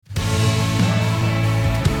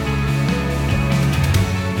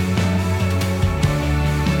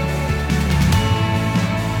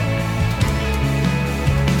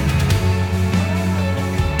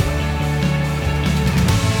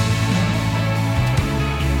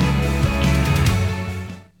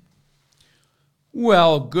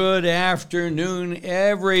Well, good afternoon,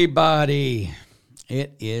 everybody.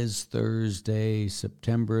 It is Thursday,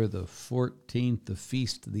 September the 14th, the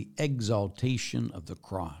Feast of the Exaltation of the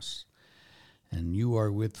Cross. And you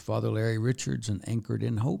are with Father Larry Richards and Anchored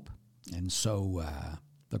in Hope. And so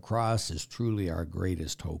the cross is truly our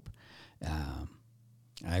greatest hope.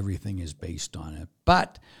 Everything is based on it.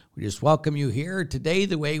 But we just welcome you here. Today,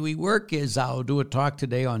 the way we work is I'll do a talk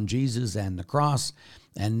today on Jesus and the cross.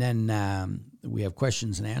 And then we have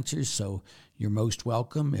questions and answers, so you're most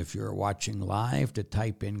welcome, if you're watching live, to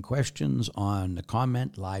type in questions on the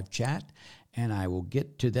comment live chat, and I will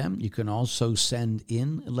get to them. You can also send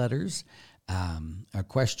in letters,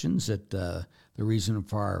 questions at the Reason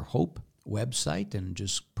for Our Hope website, and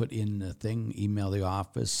just put in the thing, email the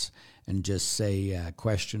office, and just say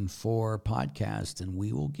question for podcast, and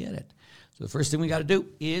we will get it. So the first thing we got to do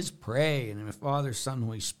is pray. In the name of the Father, Son,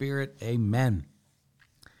 Holy Spirit, amen.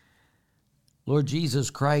 Lord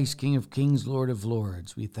Jesus Christ, King of kings, Lord of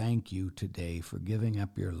lords, we thank you today for giving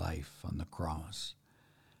up your life on the cross,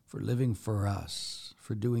 for living for us,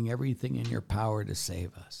 for doing everything in your power to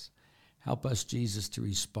save us. Help us, Jesus, to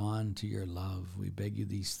respond to your love. We beg you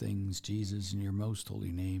these things, Jesus, in your most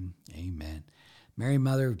holy name. Amen. Mary,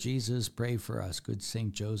 Mother of Jesus, pray for us. Good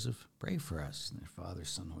Saint Joseph, pray for us. And Father,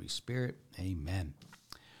 Son, Holy Spirit, amen.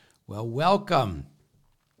 Well, welcome.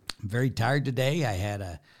 I'm very tired today. I had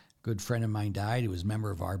a good friend of mine died. He was a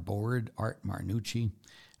member of our board, Art Marnucci.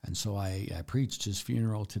 And so I preached his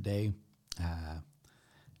funeral today.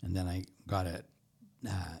 And then I got an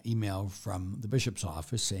email from the bishop's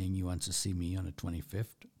office saying he wants to see me on the 25th,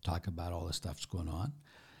 talk about all the stuff that's going on.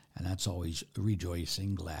 And that's always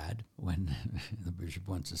rejoicing, glad when the bishop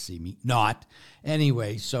wants to see me. Not.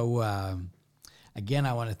 Anyway, so again,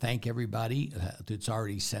 I want to thank everybody that's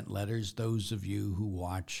already sent letters. Those of you who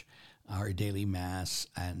watch our daily Mass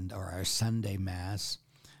or our Sunday Mass.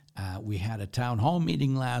 We had a town hall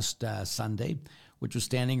meeting last Sunday, which was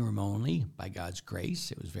standing room only by God's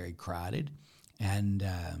grace. It was very crowded. And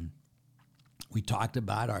we talked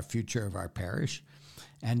about our future of our parish.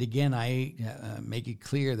 And again, I make it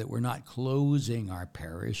clear that we're not closing our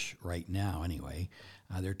parish right now anyway.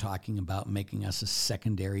 They're talking about making us a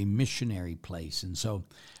secondary missionary place. And so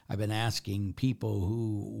I've been asking people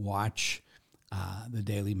who watch the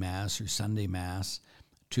daily Mass or Sunday Mass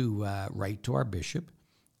to write to our bishop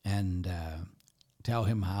and tell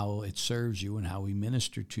him how it serves you and how we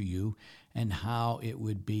minister to you and how it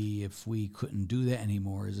would be if we couldn't do that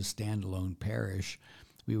anymore as a standalone parish.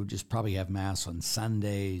 We would just probably have Mass on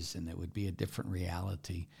Sundays, and it would be a different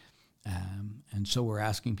reality. And so we're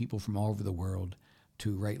asking people from all over the world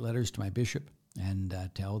to write letters to my bishop and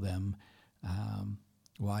tell them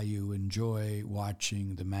why you enjoy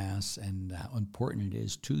watching the Mass and how important it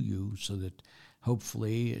is to you, so that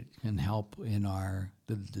hopefully it can help in the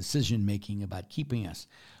decision-making about keeping us.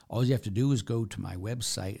 All you have to do is go to my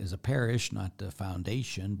website as a parish, not the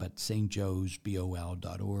foundation, but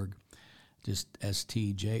stjoesbol.org, just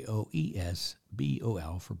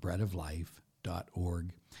STJOESBOL for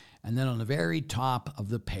breadoflife.org. And then on the very top of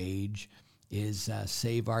the page is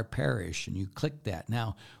Save Our Parish, and you click that.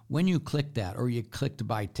 Now, when you click that, or you click to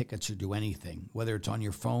buy tickets or do anything, whether it's on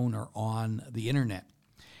your phone or on the internet,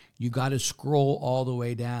 you got to scroll all the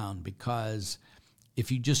way down, because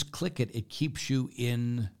if you just click it, it keeps you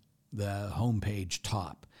in the homepage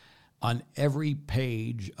top. On every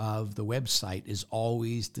page of the website is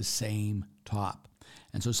always the same top.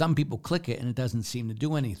 And so some people click it and it doesn't seem to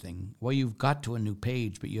do anything. Well, you've got to a new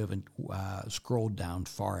page, but you haven't scrolled down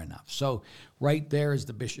far enough. So right there is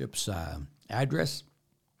the bishop's address.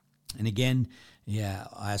 And again,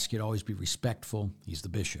 I ask you to always be respectful. He's the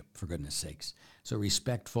bishop, for goodness sakes. So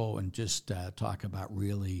respectful, and just talk about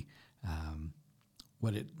really how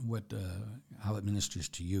it ministers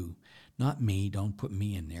to you. Not me. Don't put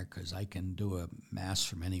me in there, because I can do a Mass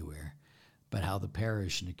from anywhere. But how the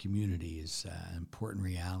parish and the community is an important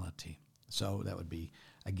reality. So that would be,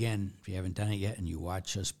 again, if you haven't done it yet and you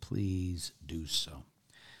watch us, please do so.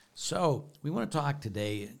 So we want to talk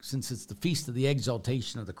today, since it's the Feast of the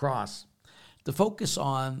Exaltation of the Cross, to focus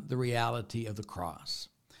on the reality of the cross.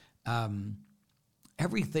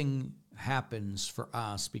 Everything happens for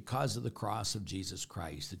us because of the cross of Jesus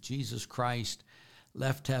Christ, that Jesus Christ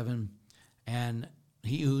left heaven, and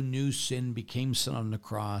he who knew sin became sin on the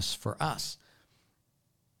cross for us.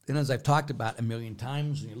 And as I've talked about a million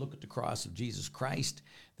times, when you look at the cross of Jesus Christ,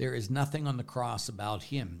 there is nothing on the cross about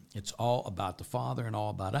him. It's all about the Father and all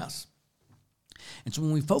about us. And so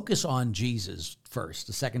when we focus on Jesus first,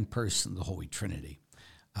 the second person of the Holy Trinity,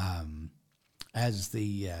 as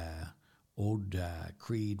the old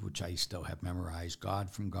creed, which I still have memorized: God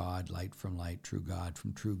from God, light from light, true God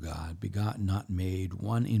from true God, begotten, not made,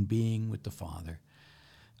 one in being with the Father.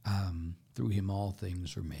 Through him all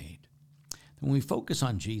things are made. When we focus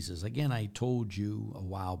on Jesus, again, I told you a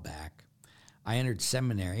while back, I entered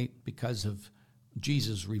seminary because of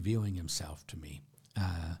Jesus revealing himself to me.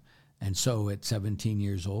 And so at 17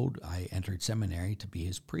 years old, I entered seminary to be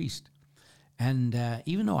his priest. And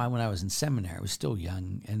even though when I was in seminary, I was still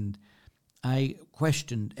young, and I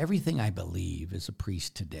questioned everything I believe as a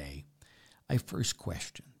priest today. I first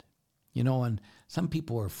questioned, and some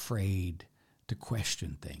people are afraid to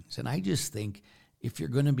question things. And I just think if you're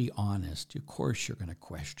going to be honest, of course you're going to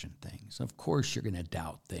question things. Of course you're going to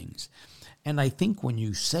doubt things. And I think when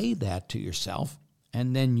you say that to yourself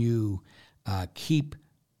and then you keep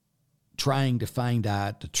trying to find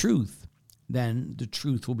out the truth, then the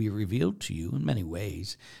truth will be revealed to you in many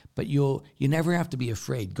ways. But you never have to be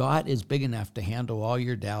afraid. God is big enough to handle all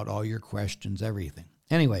your doubt, all your questions, everything.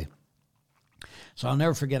 Anyway, so I'll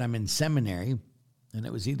never forget, I'm in seminary, and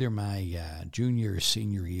it was either my junior or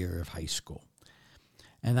senior year of high school.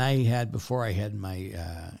 And before I had my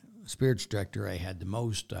spiritual director, I had the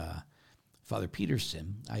most, Father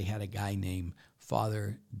Peterson, I had a guy named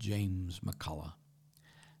Father James McCullough.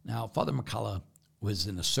 Now, Father McCullough was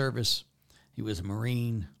in the service. He was a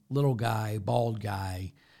Marine, little guy, bald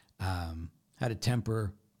guy, had a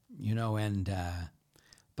temper,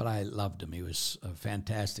 but I loved him. He was a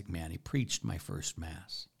fantastic man. He preached my first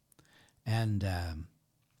Mass. And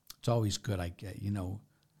it's always good,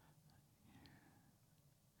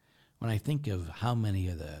 when I think of how many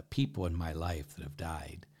of the people in my life that have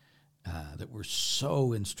died that were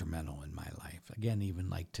so instrumental in my life. Again, even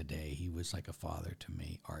like today, he was like a father to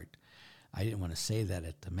me, Art. I didn't want to say that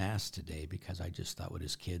at the Mass today because I just thought with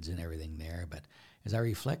his kids and everything there. But as I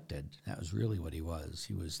reflected, that was really what he was.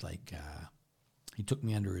 He was like, he took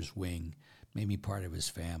me under his wing, made me part of his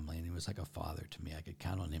family, and he was like a father to me. I could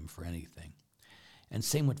count on him for anything. And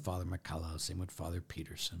same with Father McCullough, same with Father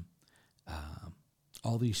Peterson.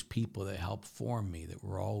 All these people that helped form me, that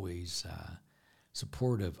were always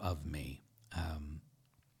supportive of me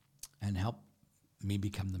and helped me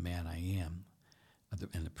become the man I am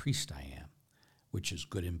and the priest I am, which is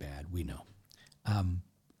good and bad, we know.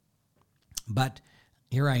 But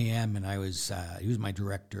here I am, and he was my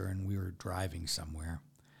director, and we were driving somewhere.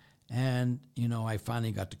 And, I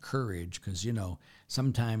finally got the courage because,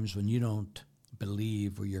 sometimes when you don't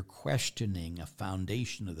believe or you're questioning a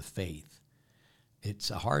foundation of the faith,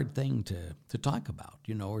 it's a hard thing to talk about,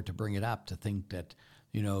 or to bring it up, to think that,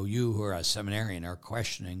 you who are a seminarian are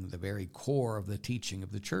questioning the very core of the teaching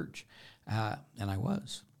of the church. And I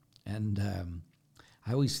was. And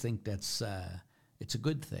I always think it's a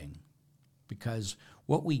good thing, because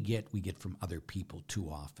what we get from other people too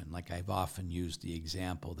often. Like I've often used the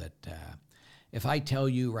example that if I tell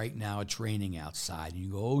you right now it's raining outside, and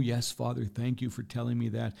you go, "Oh, yes, Father, thank you for telling me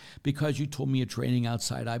that. Because you told me it's raining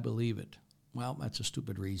outside, I believe it." Well, that's a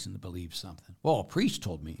stupid reason to believe something. Well, a priest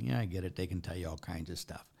told me. Yeah, I get it. They can tell you all kinds of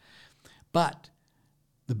stuff. But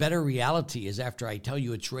the better reality is, after I tell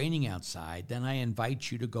you it's raining outside, then I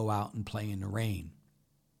invite you to go out and play in the rain.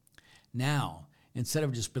 Now, instead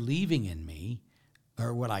of just believing in me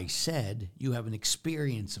or what I said, you have an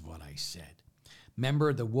experience of what I said.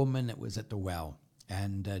 Remember the woman that was at the well,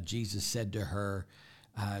 and Jesus said to her,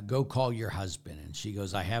 "Go call your husband." And she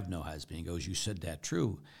goes, "I have no husband." He goes, "You said that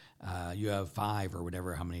true. You have 5 or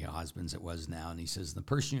whatever, how many husbands it was now." And he says, "The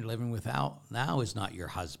person you're living with now is not your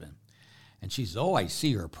husband." And she says, "Oh, I see,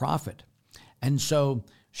 you're a prophet." And so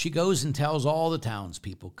she goes and tells all the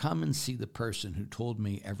townspeople, "Come and see the person who told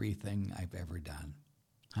me everything I've ever done."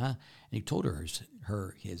 And he told her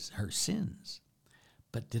her sins,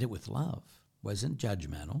 but did it with love. Wasn't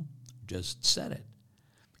judgmental, just said it.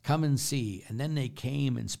 "Come and see." And then they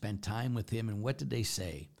came and spent time with him. And what did they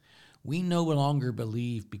say? "We no longer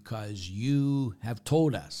believe because you have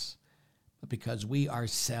told us, but because we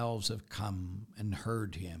ourselves have come and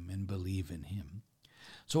heard him and believe in him."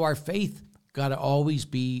 So our faith got to always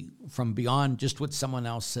be from beyond just what someone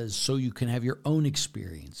else says, so you can have your own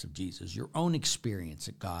experience of Jesus, your own experience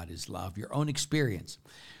that God is love, your own experience.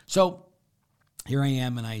 So here I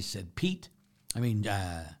am, and I said,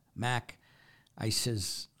 Mac, I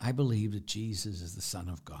says, "I believe that Jesus is the Son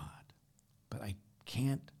of God, but I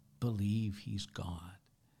can't believe he's God."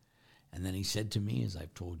 And then he said to me, as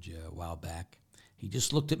I've told you a while back, he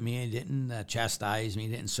just looked at me and he didn't chastise me,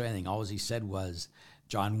 he didn't say anything. All he said was,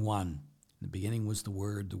 John 1, "In the beginning was the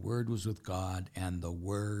Word was with God, and the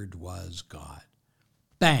Word was God."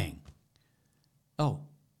 Bang! Oh,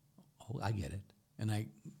 I get it. And I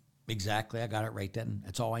got it right then.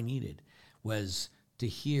 That's all I needed. was to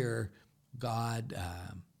hear God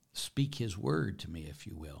speak his word to me, if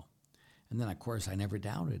you will. And then, of course, I never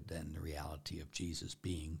doubted then the reality of Jesus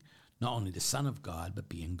being not only the Son of God, but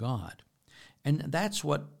being God. And that's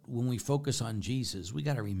what, when we focus on Jesus, we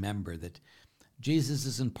got to remember that Jesus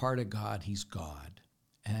isn't part of God, he's God.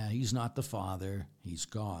 He's not the Father, he's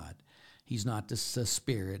God. He's not the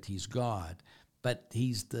Spirit, he's God. But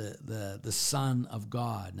he's the Son of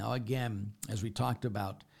God. Now, again, as we talked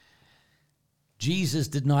about, Jesus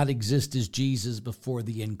did not exist as Jesus before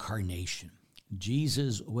the incarnation.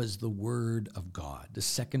 Jesus was the Word of God, the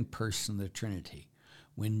second person of the Trinity.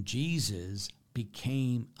 When Jesus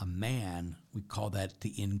became a man, we call that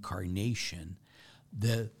the incarnation,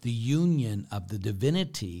 the union of the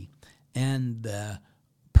divinity and the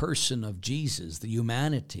person of Jesus, the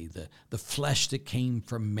humanity, the flesh that came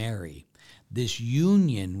from Mary. This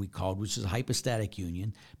union we called, which is a hypostatic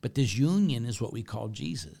union, but this union is what we call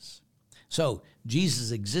Jesus. So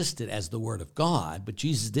Jesus existed as the Word of God, but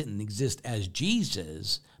Jesus didn't exist as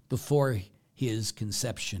Jesus before his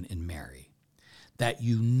conception in Mary. That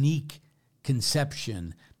unique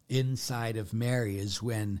conception inside of Mary is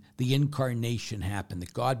when the incarnation happened,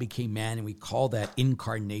 that God became man, and we call that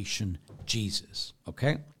incarnation Jesus,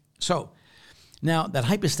 okay? So now that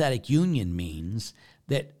hypostatic union means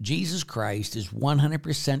that Jesus Christ is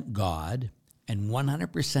 100% God and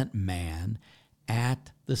 100% man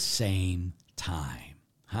at the same time,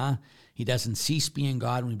 He doesn't cease being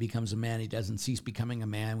God when he becomes a man. He doesn't cease becoming a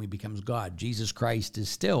man when he becomes God. Jesus Christ is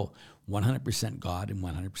still 100% God and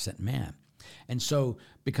 100% man. And so,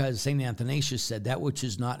 because St. Athanasius said, that which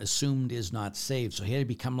is not assumed is not saved. So he had to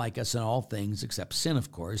become like us in all things except sin,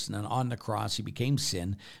 of course. And then on the cross, he became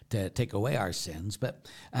sin to take away our sins. But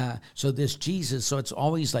so this Jesus, so it's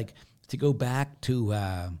always like to go back to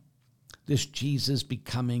this Jesus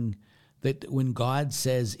becoming, that when God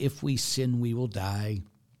says, if we sin, we will die,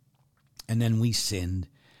 and then we sinned,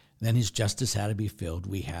 then his justice had to be filled,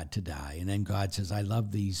 we had to die. And then God says, I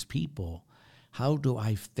love these people. How do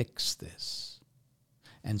I fix this?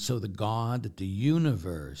 And so the God that the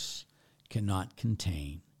universe cannot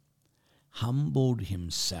contain humbled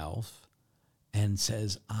himself and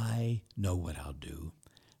says, I know what I'll do.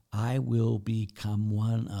 I will become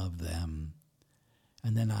one of them,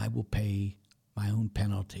 and then I will pay my own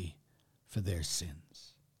penalty for their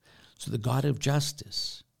sins. So the God of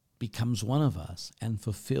justice becomes one of us and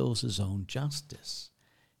fulfills his own justice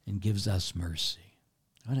and gives us mercy.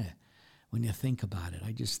 When you think about it,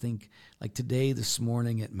 I just think, like today, this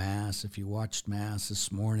morning at Mass, if you watched Mass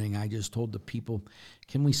this morning, I just told the people,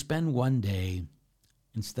 can we spend one day,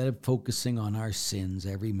 instead of focusing on our sins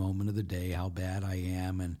every moment of the day, how bad I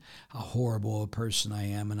am and how horrible a person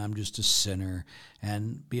I am and I'm just a sinner,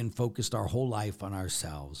 and being focused our whole life on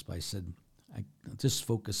ourselves, but I said, just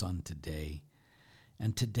focus on today.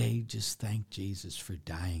 And today, just thank Jesus for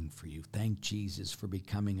dying for you. Thank Jesus for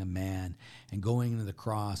becoming a man and going to the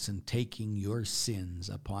cross and taking your sins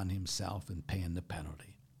upon himself and paying the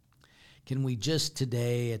penalty. Can we just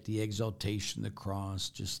today, at the exaltation of the cross,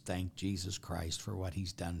 just thank Jesus Christ for what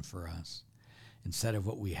he's done for us, instead of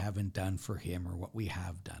what we haven't done for him or what we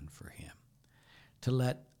have done for him? To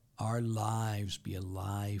let our lives be a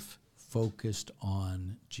life focused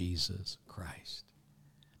on Jesus Christ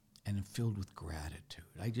and filled with gratitude.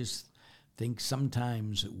 I just think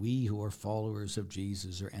sometimes that we who are followers of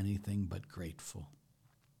Jesus are anything but grateful.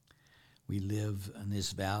 We live in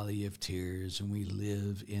this valley of tears, and we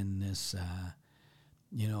live in this,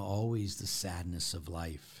 always the sadness of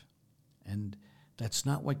life. And that's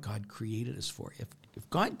not what God created us for. If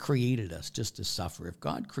God created us just to suffer, if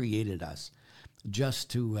God created us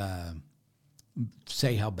just to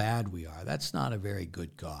say how bad we are, that's not a very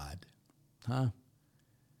good God,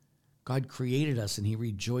 God created us, and he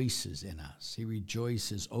rejoices in us. He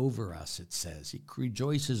rejoices over us, it says. He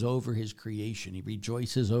rejoices over his creation. He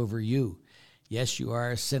rejoices over you. Yes, you are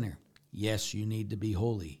a sinner. Yes, you need to be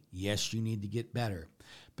holy. Yes, you need to get better.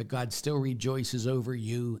 But God still rejoices over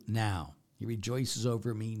you now. He rejoices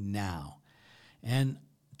over me now. And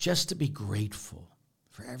just to be grateful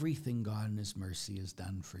for everything God in his mercy has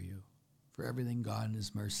done for you, for everything God in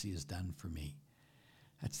his mercy has done for me,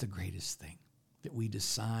 that's the greatest thing. That we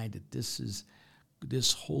decide that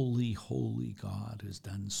this holy, holy God has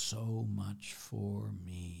done so much for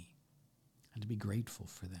me. And to be grateful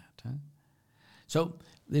for that. So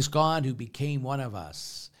this God who became one of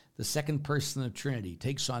us, the second person of the Trinity,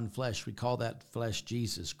 takes on flesh. We call that flesh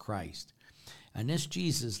Jesus Christ. And this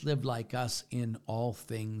Jesus lived like us in all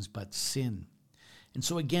things but sin. And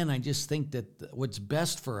so again, I just think that what's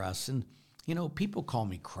best for us, and people call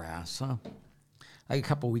me crass, A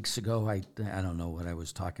couple of weeks ago, I don't know what I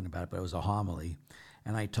was talking about, but it was a homily,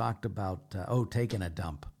 and I talked about, taking a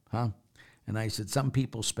dump, huh? And I said, some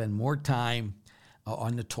people spend more time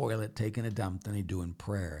on the toilet taking a dump than they do in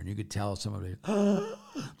prayer. And you could tell somebody,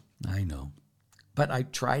 I know. But I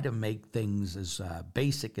try to make things as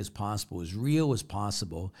basic as possible, as real as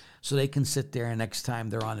possible, so they can sit there and next time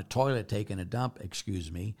they're on the toilet taking a dump,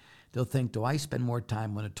 they'll think, do I spend more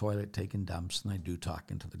time on the toilet taking dumps than I do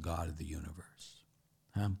talking to the God of the universe?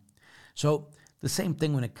 So the same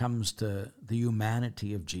thing when it comes to the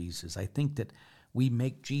humanity of Jesus. I think that we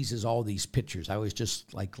make Jesus all these pictures. I was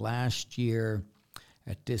just like last year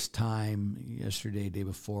at this time, yesterday, day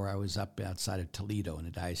before, I was up outside of Toledo, in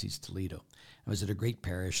the Diocese of Toledo. I was at a great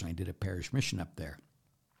parish, and I did a parish mission up there.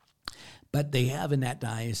 But they have in that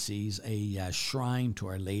diocese a shrine to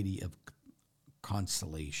Our Lady of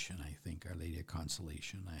Consolation, I think, Our Lady of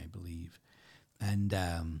Consolation, I believe. And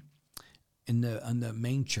in the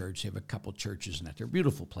main church, they have a couple churches in that. They're a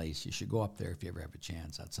beautiful place. You should go up there if you ever have a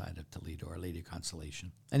chance outside of Toledo, Our Lady of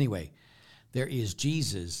Consolation. Anyway, there is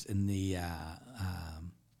Jesus in the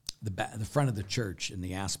front of the church, in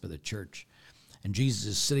the asp of the church. And Jesus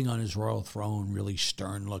is sitting on his royal throne, really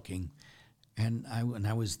stern looking. And when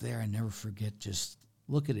I was there, I never forget just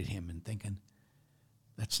looking at him and thinking,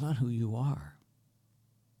 that's not who you are.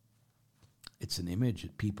 It's an image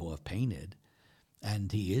that people have painted,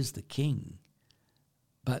 and he is the king.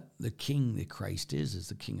 But the king that Christ is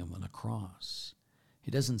the king on the cross.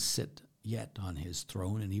 He doesn't sit yet on his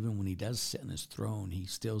throne, and even when he does sit on his throne, he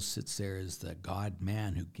still sits there as the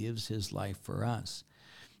God-man who gives his life for us.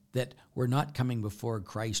 That we're not coming before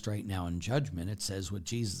Christ right now in judgment. It says what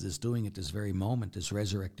Jesus is doing at this very moment, this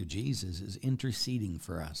resurrected Jesus, is interceding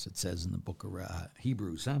for us. It says in the book of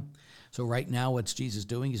Hebrews. So right now what's Jesus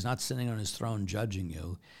doing? He's not sitting on his throne judging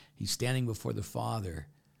you. He's standing before the Father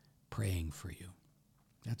praying for you.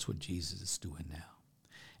 That's what Jesus is doing now.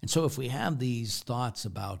 And so if we have these thoughts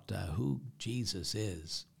about who Jesus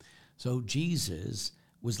is, so Jesus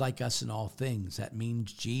was like us in all things. That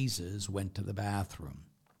means Jesus went to the bathroom.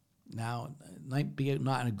 Now, it might be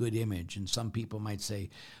not a good image, and some people might say,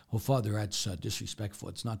 well, Father, that's disrespectful.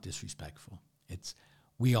 It's not disrespectful. It's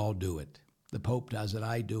we all do it. The Pope does it,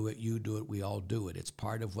 I do it, you do it, we all do it. It's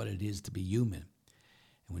part of what it is to be human.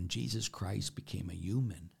 And when Jesus Christ became a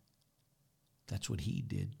human, that's what he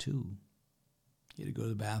did too. He had to go to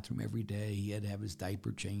the bathroom every day. He had to have his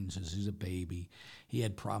diaper changed since he was a baby. He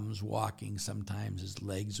had problems walking. Sometimes his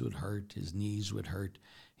legs would hurt, his knees would hurt.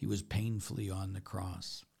 He was painfully on the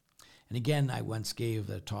cross. And again, I once gave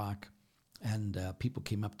a talk, and people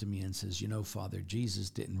came up to me and says, Father, Jesus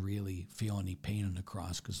didn't really feel any pain on the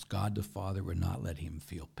cross because God the Father would not let him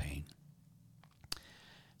feel pain.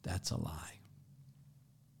 That's a lie.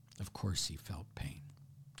 Of course he felt pain.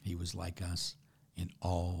 He was like us in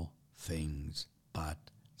all things but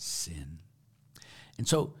sin. And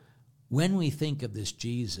so when we think of this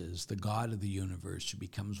Jesus, the God of the universe, who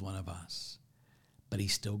becomes one of us, but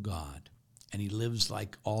he's still God, and he lives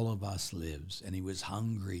like all of us lives, and he was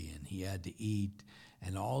hungry, and he had to eat,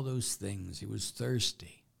 and all those things. He was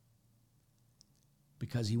thirsty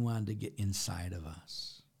because he wanted to get inside of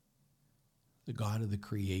us. The God of the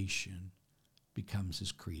creation becomes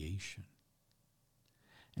his creation.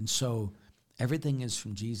 And so everything is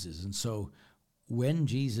from Jesus. And so when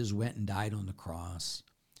Jesus went and died on the cross,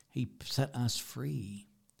 he set us free.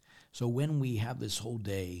 So when we have this whole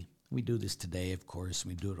day, we do this today, of course,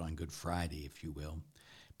 and we do it on Good Friday, if you will.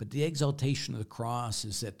 But the exaltation of the cross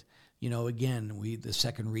is that, again, the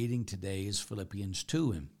second reading today is Philippians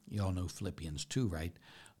 2, and you all know Philippians 2, right?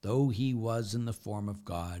 Though he was in the form of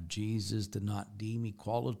God, Jesus did not deem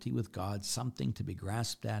equality with God something to be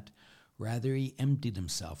grasped at. Rather, he emptied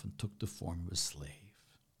himself and took the form of a slave.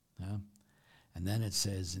 And then it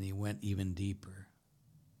says, and he went even deeper,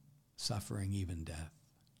 suffering even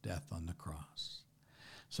death on the cross.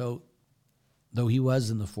 So, though he was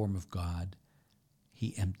in the form of God,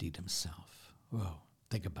 he emptied himself. Whoa,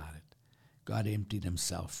 think about it. God emptied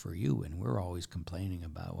himself for you, and we're always complaining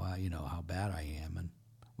about, how bad I am, and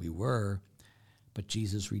we were, but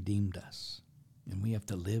Jesus redeemed us, and we have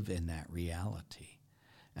to live in that reality.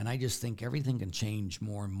 And I just think everything can change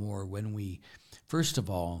more and more when we, first of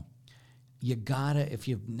all, if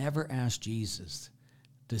you've never asked Jesus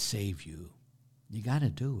to save you, you gotta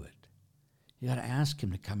do it. You got to ask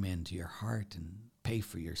him to come into your heart and pay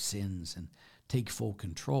for your sins and take full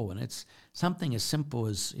control. And it's something as simple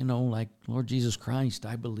as, like, Lord Jesus Christ,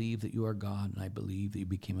 I believe that you are God, and I believe that you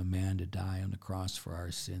became a man to die on the cross for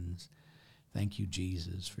our sins. Thank you,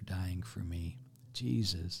 Jesus, for dying for me.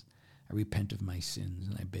 Jesus, I repent of my sins,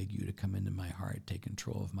 and I beg you to come into my heart, take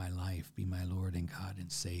control of my life, be my Lord and God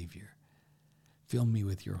and Savior. Fill me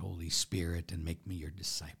with your Holy Spirit and make me your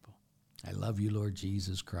disciple. I love you, Lord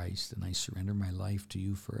Jesus Christ, and I surrender my life to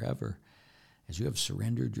you forever as you have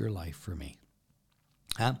surrendered your life for me.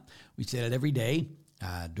 We say that every day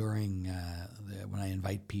when I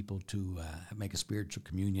invite people to make a spiritual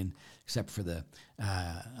communion, except for the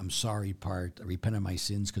I'm sorry part, I repent of my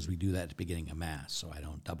sins, because we do that at the beginning of Mass, so I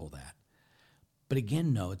don't double that. But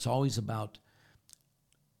again, no, it's always about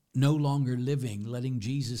no longer living, letting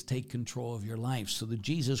Jesus take control of your life. So the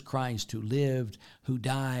Jesus Christ who lived, who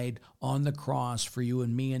died on the cross for you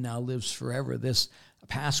and me and now lives forever, this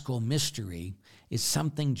Paschal mystery is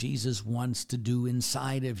something Jesus wants to do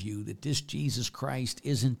inside of you, that this Jesus Christ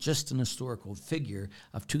isn't just an historical figure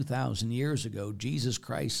of 2,000 years ago. Jesus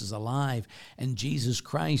Christ is alive, and Jesus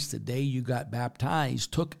Christ, the day you got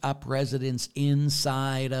baptized, took up residence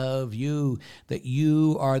inside of you, that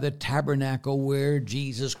you are the tabernacle where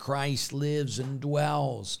Jesus Christ lives and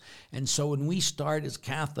dwells. And so when we start as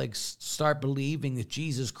Catholics, start believing that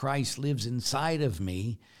Jesus Christ lives inside of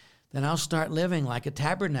me, then I'll start living like a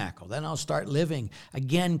tabernacle. Then I'll start living.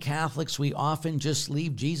 Again, Catholics, we often just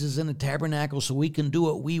leave Jesus in a tabernacle so we can do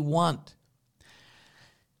what we want.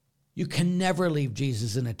 You can never leave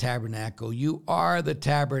Jesus in a tabernacle. You are the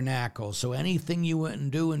tabernacle. So anything you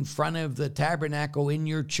wouldn't do in front of the tabernacle in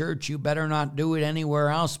your church, you better not do it anywhere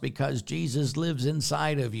else, because Jesus lives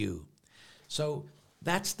inside of you. So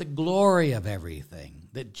that's the glory of everything,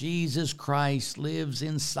 that Jesus Christ lives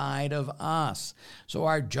inside of us. So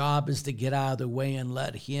our job is to get out of the way and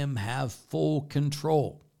let him have full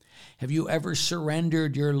control. Have you ever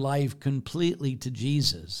surrendered your life completely to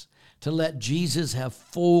Jesus, to let Jesus have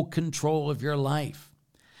full control of your life?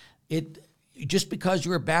 Just because you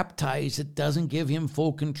were baptized, it doesn't give him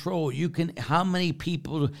full control. How many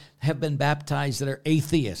people have been baptized that are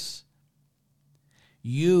atheists?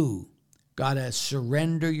 You got to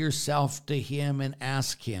surrender yourself to him and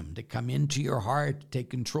ask him to come into your heart, to take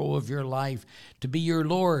control of your life, to be your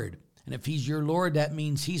Lord. And if he's your Lord, that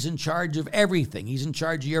means he's in charge of everything. He's in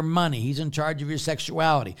charge of your money. He's in charge of your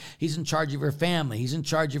sexuality. He's in charge of your family. He's in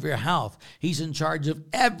charge of your health. He's in charge of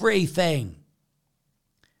everything.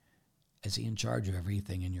 Is he in charge of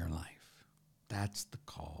everything in your life? That's the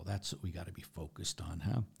call. That's what we got to be focused on,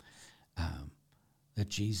 huh? That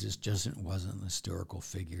Jesus wasn't a historical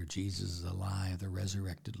figure. Jesus is alive, the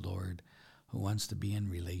resurrected Lord who wants to be in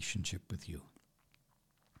relationship with you.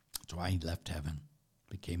 That's why he left heaven,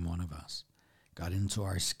 became one of us, got into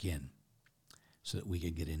our skin so that we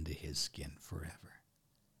could get into his skin forever.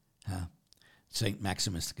 Huh? St.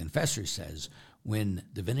 Maximus the Confessor says, when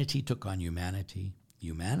divinity took on humanity,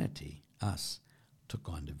 humanity, us, took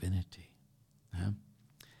on divinity. Huh?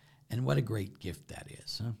 And what a great gift that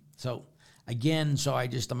is. Huh? So, again,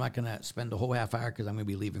 I'm not going to spend the whole half hour, because I'm going to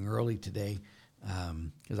be leaving early today,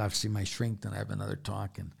 because I've seen my shrink, and I have another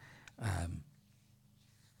talk, and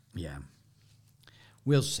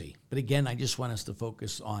we'll see. But again, I just want us to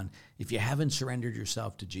focus on, if you haven't surrendered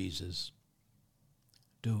yourself to Jesus,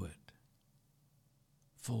 do it.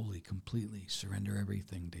 Fully, completely surrender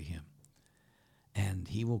everything to him, and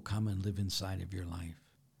he will come and live inside of your life.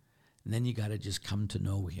 And then you got to just come to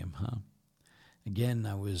know him, huh? Again,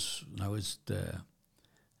 I was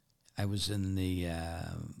in the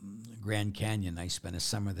Grand Canyon. I spent a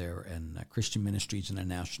summer there in Christian Ministries in a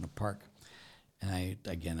national park. And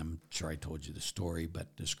I'm sure I told you the story,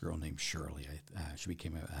 but this girl named Shirley, she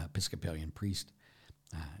became an Episcopalian priest.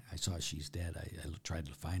 I saw she's dead. I tried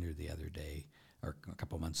to find her the other day, or a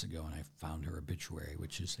couple months ago, and I found her obituary,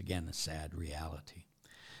 which is, again, a sad reality.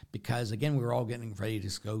 Because, again, we were all getting ready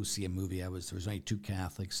to go see a movie. There was only 2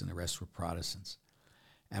 Catholics, and the rest were Protestants.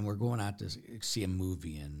 And we're going out to see a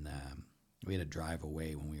movie, and we had to drive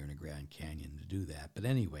away when we were in the Grand Canyon to do that. But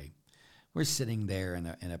anyway, we're sitting there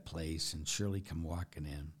in a place, and Shirley come walking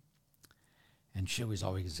in. And she was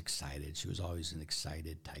always excited. She was always an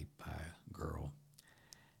excited type girl.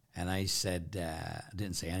 And I said,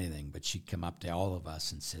 didn't say anything, but she come up to all of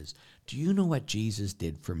us and says, "Do you know what Jesus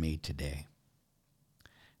did for me today?"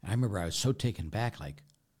 And I remember I was so taken back, like,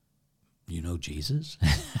 "You know Jesus?"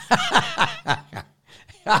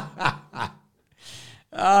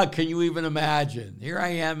 Oh, can you even imagine? Here I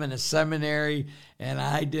am in a seminary, and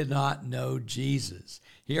I did not know Jesus.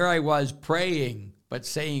 Here I was praying, but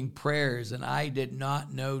saying prayers, and I did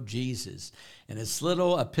not know Jesus. And this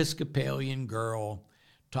little Episcopalian girl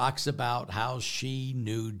talks about how she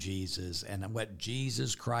knew Jesus and what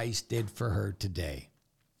Jesus Christ did for her today.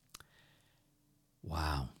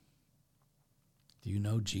 Wow. Do you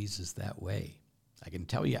know Jesus that way? I can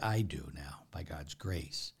tell you I do now, by God's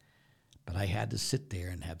grace. But I had to sit there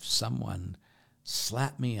and have someone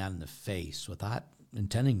slap me on the face without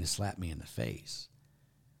intending to slap me in the face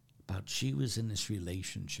about she was in this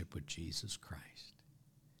relationship with Jesus Christ.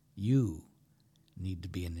 You need to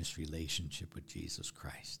be in this relationship with Jesus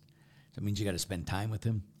Christ. That means you got to spend time with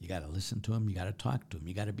him. You got to listen to him. You got to talk to him.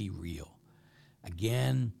 You got to be real.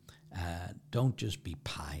 Again, don't just be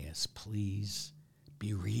pious, please.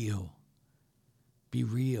 Be real. Be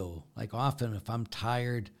real. Like often if I'm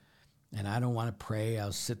tired and I don't want to pray,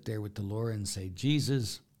 I'll sit there with the Lord and say,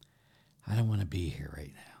 Jesus, I don't want to be here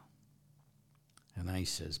right now. And I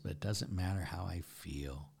says, but it doesn't matter how I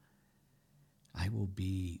feel. I will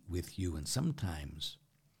be with you. And sometimes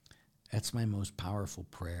that's my most powerful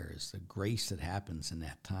prayer, is the grace that happens in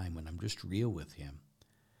that time when I'm just real with him.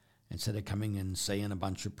 Instead of coming and saying a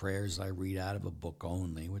bunch of prayers I read out of a book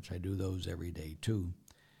only, which I do those every day too.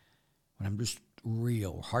 When I'm just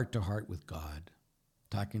real, heart to heart with God,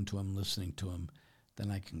 talking to him, listening to him,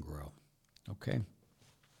 then I can grow. Okay?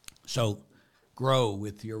 So grow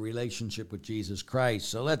with your relationship with Jesus Christ.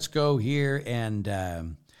 So let's go here and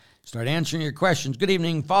start answering your questions. Good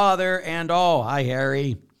evening, Father and all. Hi,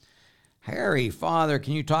 Harry. Harry, Father,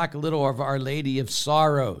 can you talk a little of Our Lady of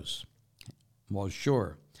Sorrows? Well,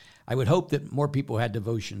 sure. I would hope that more people had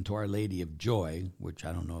devotion to Our Lady of Joy, which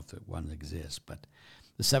I don't know if that one exists, but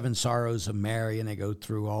the 7 sorrows of Mary, and I go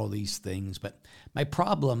through all these things. But of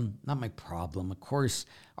course,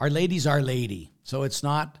 Our Lady's Our Lady. So it's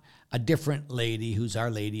not a different lady who's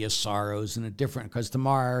Our Lady of Sorrows, and a different, because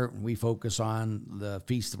tomorrow we focus on the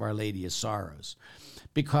Feast of Our Lady of Sorrows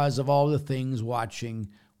because of all the things watching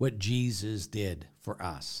what Jesus did for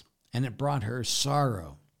us. And it brought her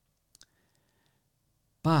sorrow.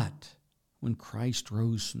 But when Christ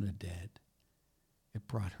rose from the dead, it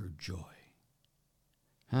brought her joy.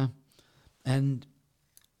 And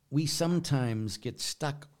we sometimes get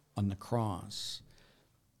stuck on the cross.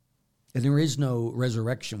 And there is no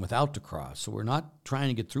resurrection without the cross. So we're not trying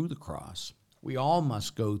to get through the cross. We all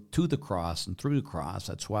must go to the cross and through the cross.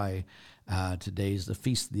 That's why today is the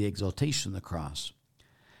Feast of the Exaltation of the Cross.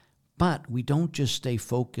 But we don't just stay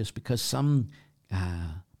focused, because some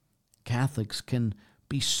Catholics can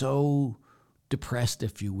be so depressed,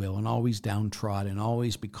 if you will, and always downtrodden,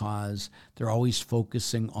 always because they're always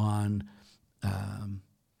focusing on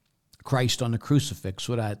Christ on the crucifix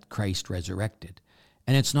without Christ resurrected.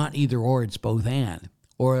 And it's not either or, it's both and.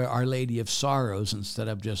 Or Our Lady of Sorrows instead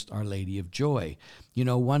of just Our Lady of Joy. You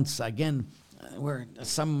know, once again, where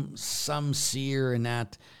some seer and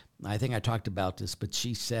that, I think I talked about this, but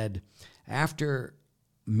she said, after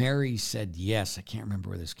Mary said yes, I can't remember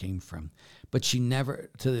where this came from, but she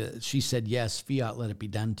said yes, fiat, let it be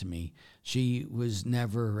done to me. She was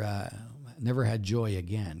never had joy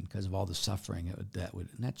again because of all the suffering and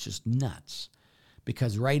that's just nuts.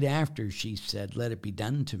 Because right after she said, let it be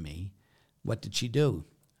done to me, what did she do?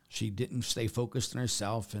 She didn't stay focused on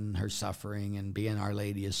herself and her suffering and being Our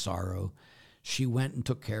Lady of Sorrow. She went and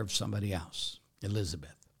took care of somebody else,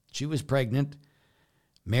 Elizabeth. She was pregnant.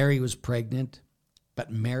 Mary was pregnant.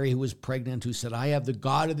 But Mary, who was pregnant, who said, I have the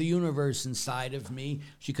God of the universe inside of me,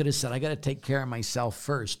 she could have said, I got to take care of myself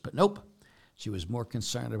first. But nope. She was more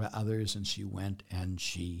concerned about others, and she went and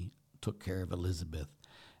she took care of Elizabeth.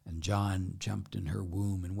 And John jumped in her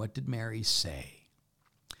womb. And what did Mary say?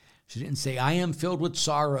 She didn't say, I am filled with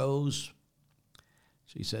sorrows.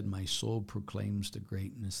 She said, my soul proclaims the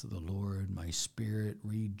greatness of the Lord. My spirit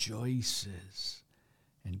rejoices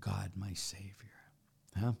in God, my Savior.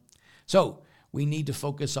 So we need to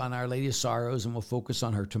focus on Our Lady of Sorrows, and we'll focus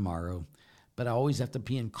on her tomorrow. But I always have to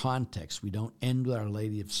be in context. We don't end with Our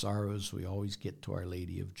Lady of Sorrows. We always get to Our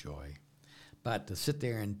Lady of Joy. But to sit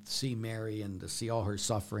there and see Mary and to see all her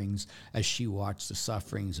sufferings as she watched the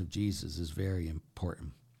sufferings of Jesus is very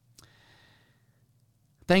important.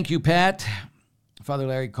 Thank you, Pat. Father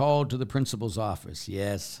Larry called to the principal's office.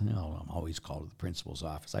 Yes, I'm always called to the principal's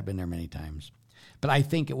office. I've been there many times. But I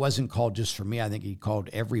think it wasn't called just for me. I think he called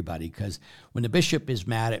everybody, because when the bishop is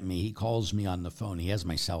mad at me, he calls me on the phone. He has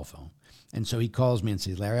my cell phone. And so he calls me and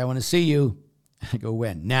says, Larry, I want to see you. I go,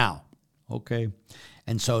 when? Now. Okay.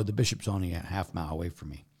 And so the bishop's only a half mile away from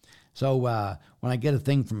me. So when I get a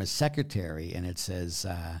thing from his secretary and it says,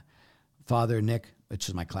 Father Nick, which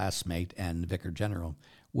is my classmate and the vicar general,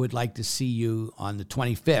 would like to see you on the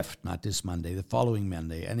 25th, not this Monday, the following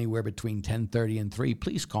Monday, anywhere between 10:30 and 3.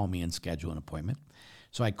 Please call me and schedule an appointment.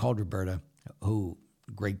 So I called Roberta, who,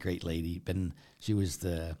 great lady, she was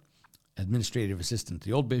the administrative assistant to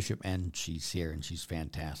the old bishop, and she's here, and she's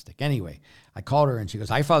fantastic. Anyway, I called her, and she goes,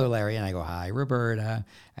 hi, Father Larry, and I go, hi, Roberta,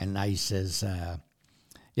 and I says,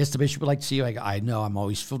 Yes, the bishop would like to see you. I know, I'm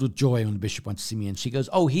always filled with joy when the bishop wants to see me. And she goes,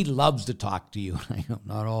 oh, he loves to talk to you. I go,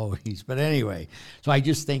 not always, but anyway. So I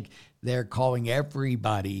just think they're calling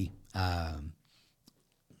everybody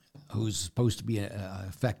who's supposed to be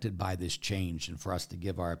affected by this change and for us to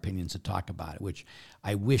give our opinions and talk about it, which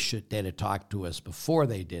I wish that they'd have talked to us before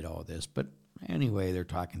they did all this. But anyway, they're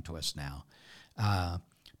talking to us now.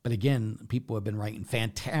 But again, people have been writing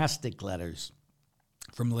fantastic letters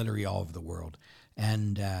from literally all over the world.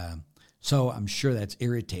 And so I'm sure that's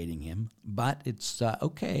irritating him. But it's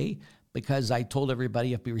okay, because I told everybody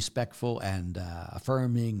you have to be respectful and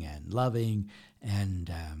affirming and loving.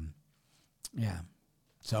 And yeah.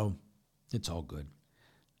 So it's all good.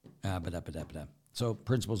 So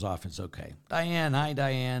principal's office, okay. Diane, hi,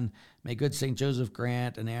 Diane. May good St. Joseph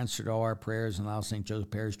grant an answer to all our prayers and allow St.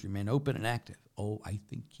 Joseph Parish to remain open and active. Oh, I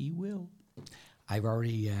think he will. I've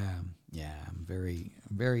already, I'm very,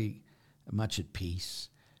 very much at peace.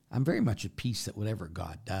 I'm very much at peace that whatever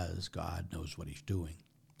God does, God knows what he's doing.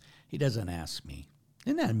 He doesn't ask me.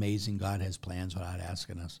 Isn't that amazing? God has plans without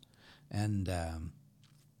asking us. And,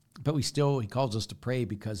 but he calls us to pray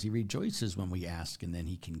because he rejoices when we ask and then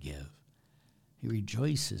he can give. He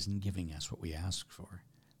rejoices in giving us what we ask for.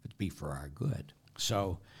 It be for our good.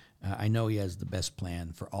 So I know he has the best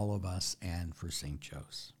plan for all of us and for St.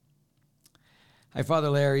 Joe's. Hi, Father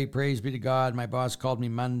Larry. Praise be to God. My boss called me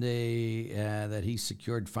Monday that he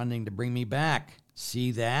secured funding to bring me back.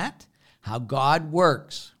 See that? How God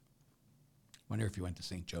works. Wonder if you went to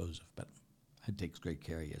St. Joseph, but he takes great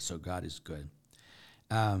care of you. So God is good.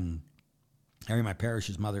 Harry, my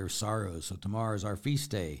parish's mother of sorrows, so tomorrow is our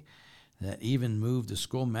feast day. That even moved the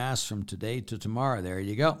school mass from today to tomorrow. There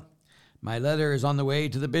you go. My letter is on the way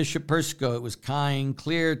to the Bishop Persico. It was kind,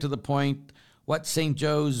 clear, to the point, what St.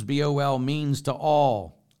 Joe's BOL means to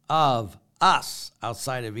all of us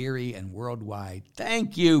outside of Erie and worldwide.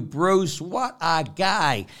 Thank you, Bruce. What a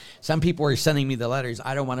guy. Some people are sending me the letters.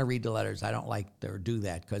 I don't want to read the letters. I don't like to do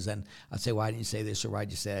that, because then I'll say, why didn't you say this or why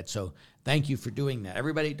did you say that? So thank you for doing that.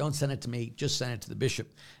 Everybody, don't send it to me. Just send it to the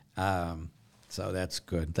bishop. So that's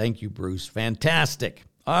good. Thank you, Bruce. Fantastic.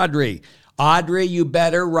 Audrey, you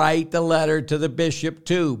better write the letter to the bishop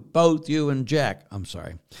too, both you and Jack. I'm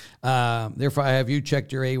sorry. Therefore, have you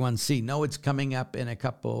checked your A1C? No, it's coming up in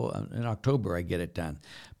in October. I get it done.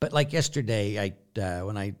 But like yesterday, I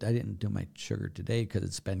didn't do my sugar today because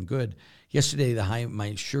it's been good. Yesterday,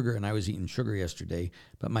 my sugar, and I was eating sugar yesterday,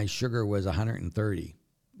 but my sugar was 130,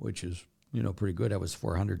 which is pretty good. I was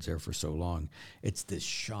 400s there for so long. It's this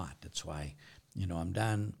shot. That's why, I'm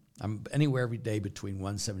done. I'm anywhere every day between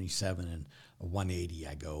 177 and 180.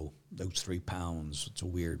 I go those 3 pounds. It's a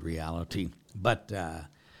weird reality, but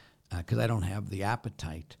because I don't have the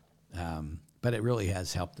appetite. But it really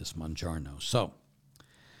has helped this Mounjaro. So,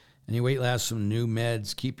 any weight loss from new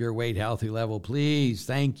meds? Keep your weight healthy level, please.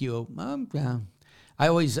 Thank you. I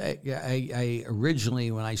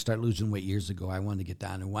originally, when I started losing weight years ago, I wanted to get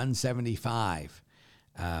down to 175.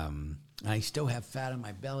 I still have fat on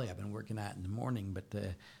my belly. I've been working out in the morning, but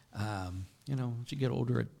as you get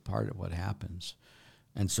older, it's part of what happens.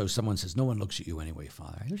 And so someone says, no one looks at you anyway,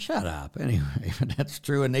 Father. I go, shut up. Anyway, that's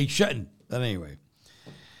true, and they shouldn't. But anyway.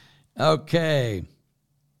 Okay.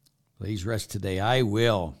 Please rest today. I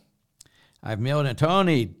will. I've mailed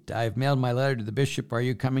my letter to the bishop. Are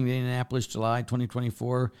you coming to Indianapolis, July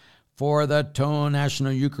 2024, for the Tone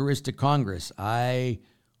National Eucharistic Congress? I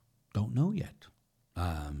don't know yet.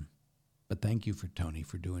 But thank you Tony,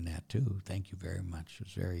 for doing that too. Thank you very much.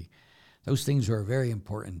 Those things are very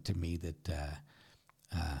important to me, that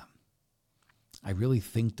I really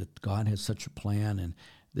think that God has such a plan, and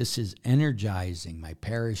this is energizing my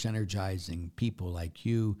parish, energizing people like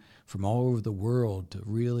you from all over the world to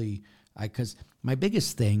really, because my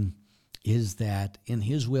biggest thing is that in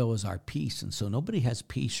his will is our peace, and so nobody has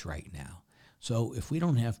peace right now. So if we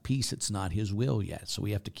don't have peace, it's not his will yet. So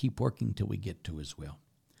we have to keep working till we get to his will.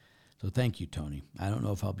 So thank you, Tony. I don't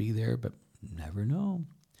know if I'll be there, but never know.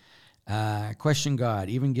 Question God,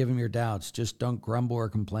 even give him your doubts. Just don't grumble or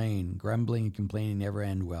complain. Grumbling and complaining never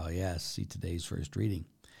end well. Yes, see today's first reading.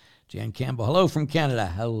 Jan Campbell, hello from Canada.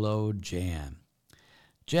 Hello, Jan.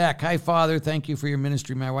 Jack, hi, Father. Thank you for your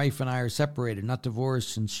ministry. My wife and I are separated, not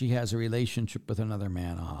divorced, and she has a relationship with another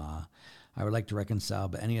man. I would like to reconcile,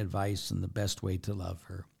 but any advice on the best way to love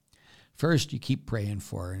her? First, you keep praying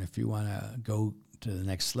for her, and if you want to go to the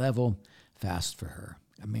next level, fast for her.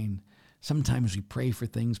 I mean, sometimes we pray for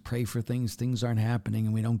things, things aren't happening,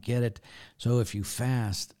 and we don't get it. So if you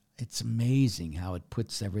fast, it's amazing how it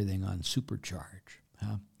puts everything on supercharge.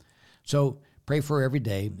 Huh? So pray for her every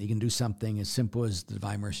day. You can do something as simple as the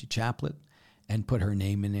Divine Mercy Chaplet and put her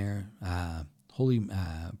name in there.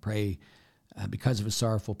 pray, because of his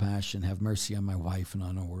sorrowful passion, have mercy on my wife and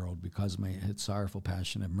on the world. Because of my sorrowful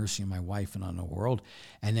passion, have mercy on my wife and on the world.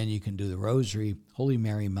 And then you can do the rosary. Holy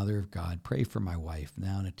Mary, Mother of God, pray for my wife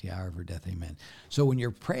now and at the hour of her death. Amen. So when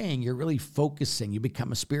you're praying, you're really focusing. You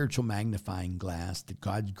become a spiritual magnifying glass that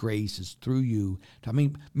God's grace is through you. I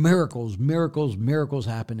mean, miracles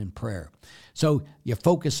happen in prayer. So you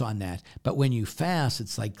focus on that. But when you fast,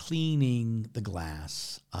 it's like cleaning the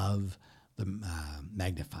glass of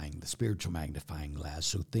the spiritual magnifying glass,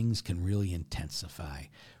 so things can really intensify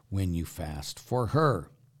when you fast for her.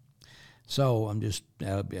 So it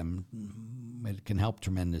can help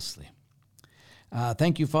tremendously.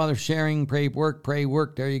 Thank you, Father, for sharing. Pray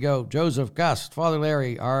work. There you go. Joseph, Gus, Father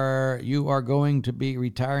Larry, you are going to be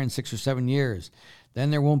retired in 6 or 7 years. Then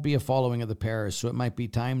there won't be a following of the parish, so it might be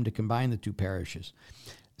time to combine the two parishes.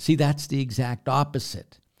 See, that's the exact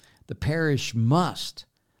opposite. The parish must,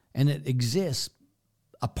 and it exists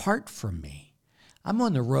apart from me. I'm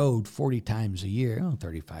on the road 40 times a year,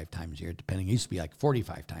 35 times a year, depending. It used to be like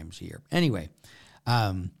 45 times a year. Anyway,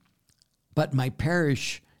 but my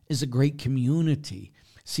parish is a great community.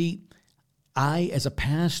 See, I, as a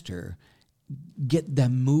pastor, get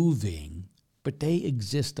them moving, but they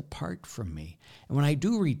exist apart from me. And when I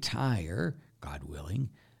do retire, God willing,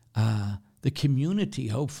 the community,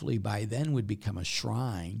 hopefully by then, would become a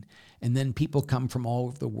shrine. And then people come from all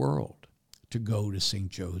over the world to go to St.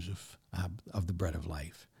 Joseph of the Bread of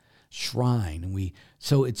Life shrine. And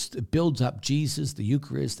so it builds up Jesus, the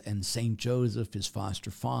Eucharist, and St. Joseph, his foster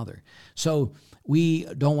father. So we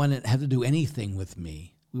don't want to have to do anything with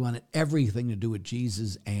me. We want everything to do with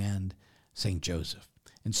Jesus and St. Joseph.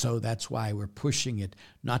 And so that's why we're pushing it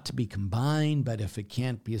not to be combined, but if it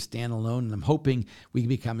can't be a standalone, and I'm hoping we can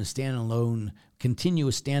become a standalone,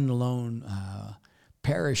 continuous standalone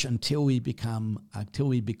parish until we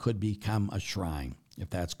could become a shrine, if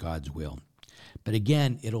that's God's will. But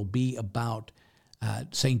again, it'll be about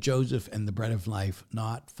St. Joseph and the Bread of Life,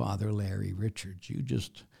 not Father Larry Richards. You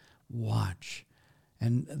just watch.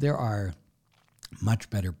 And there are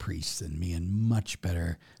much better priests than me and much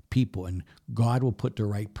better people, and God will put the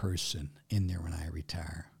right person in there when I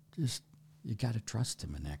retire. Just, you got to trust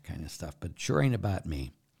him in that kind of stuff, but it sure ain't about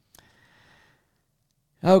me.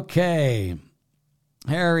 Okay.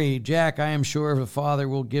 Harry, Jack, I am sure the Father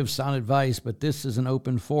will give sound advice, but this is an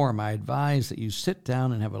open forum. I advise that you sit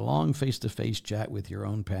down and have a long face-to-face chat with your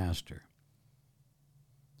own pastor.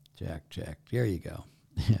 Jack, there you go.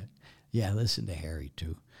 Yeah, listen to Harry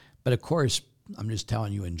too. But of course, I'm just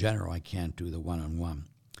telling you in general, I can't do the one-on-one.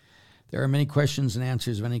 There are many questions and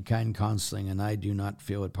answers of any kind in counseling, and I do not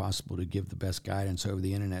feel it possible to give the best guidance over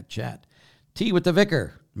the internet chat. Tea with the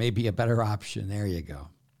vicar may be a better option. There you go.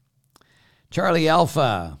 Charlie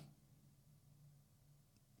Alpha.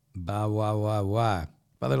 Ba wah wah wah.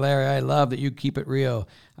 Father Larry, I love that you keep it real.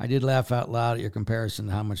 I did laugh out loud at your comparison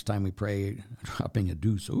to how much time we pray dropping a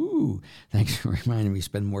deuce. Ooh, thanks for reminding me to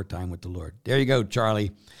spend more time with the Lord. There you go,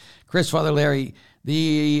 Charlie. Chris, Father Larry,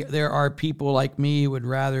 there are people like me who would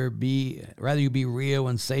rather you be real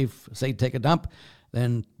and safe, say take a dump,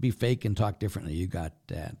 than be fake and talk differently. You got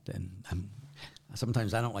that. And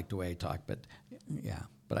sometimes I don't like the way I talk, but yeah.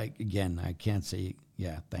 But I can't say,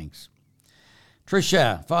 yeah, thanks.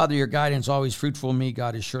 Tricia, Father, your guidance always fruitful in me.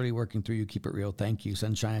 God is surely working through you. Keep it real. Thank you.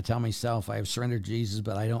 Sunshine, I tell myself I have surrendered to Jesus,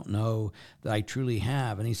 but I don't know that I truly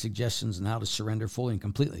have. Any suggestions on how to surrender fully and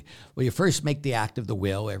completely? Well, you first make the act of the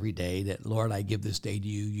will every day that, Lord, I give this day to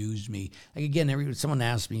you. Use me. Like again, someone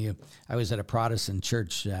asked me, I was at a Protestant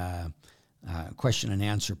church question and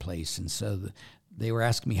answer place, and so they were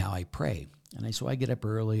asking me how I pray. And I said, I get up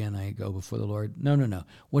early and I go before the Lord. No.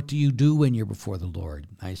 What do you do when you're before the Lord?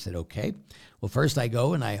 I said, okay. Well, first I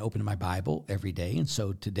go and I open my Bible every day. And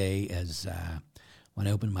so today, when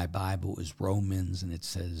I opened my Bible, it was Romans, and it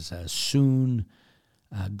says, soon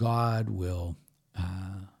God will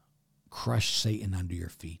crush Satan under your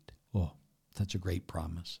feet. Oh, such a great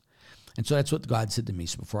promise. And so that's what God said to me.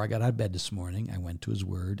 So before I got out of bed this morning, I went to his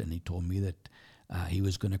word, and he told me that he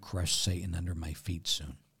was going to crush Satan under my feet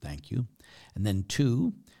soon. Thank you. And then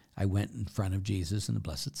 2, I went in front of Jesus in the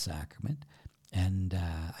Blessed Sacrament, and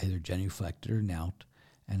I either genuflected or knelt,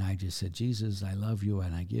 and I just said, Jesus, I love you,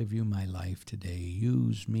 and I give you my life today.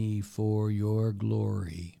 Use me for your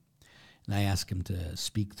glory. And I asked him to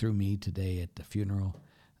speak through me today at the funeral,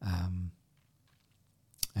 and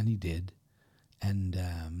he did.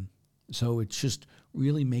 And so it's just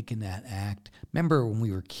really making that act. Remember when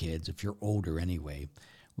we were kids, if you're older anyway,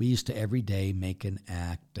 we used to every day make an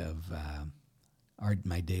act of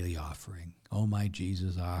my daily offering. Oh, my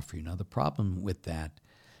Jesus offering. Now, the problem with that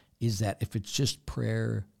is that if it's just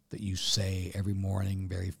prayer that you say every morning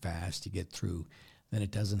very fast to get through, then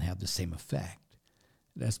it doesn't have the same effect.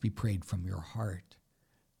 It has to be prayed from your heart.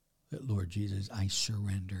 That, Lord Jesus, I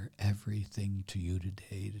surrender everything to you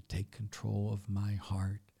today to take control of my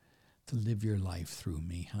heart, to live your life through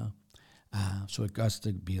me, so it has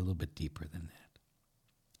to be a little bit deeper than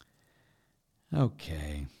that.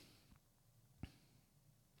 Okay.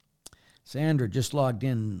 Sandra just logged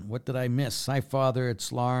in. What did I miss? Hi, Father.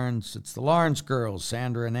 It's Lawrence. It's the Lawrence girls,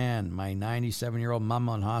 Sandra and Ann, my 97-year-old mom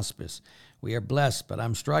on hospice. We are blessed, but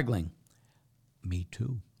I'm struggling. Me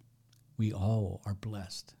too. We all are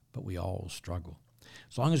blessed, but we all struggle.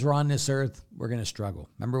 As long as we're on this earth, we're going to struggle.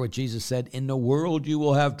 Remember what Jesus said? In the world you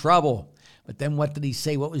will have trouble. But then what did he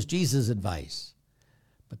say? What was Jesus' advice?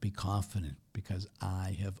 But be confident, because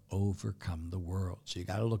I have overcome the world. So you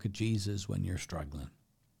got to look at Jesus when you're struggling.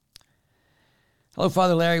 Hello,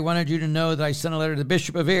 Father Larry. Wanted you to know that I sent a letter to the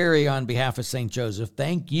Bishop of Erie on behalf of St. Joseph.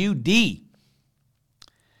 Thank you, D.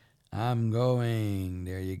 I'm going,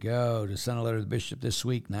 there you go, to send a letter to the Bishop this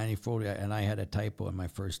week, 94, and I had a typo in my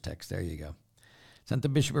first text. There you go. Sent the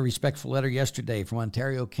Bishop a respectful letter yesterday from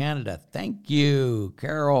Ontario, Canada. Thank you,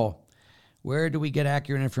 Carol. Where do we get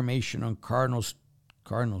accurate information on Cardinal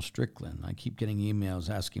Strickland? I keep getting emails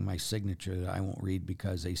asking my signature that I won't read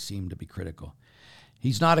because they seem to be critical.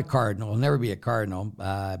 He's not a cardinal. He'll never be a cardinal.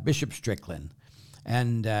 Bishop Strickland.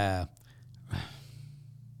 And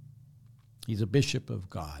he's a bishop of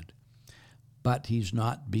God. But he's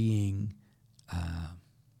not being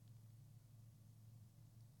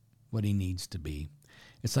what he needs to be.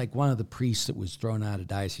 It's like one of the priests that was thrown out of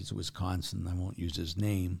Diocese of Wisconsin. I won't use his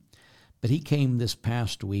name. But he came this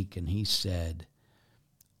past week and he said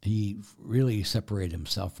he really separated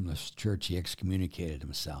himself from the church. He excommunicated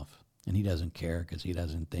himself. And he doesn't care because he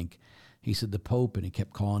doesn't think. He said the Pope, and he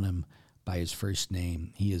kept calling him by his first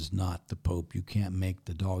name. He is not the Pope. You can't make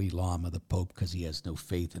the Dalai Lama the Pope because he has no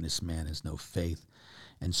faith, and this man has no faith.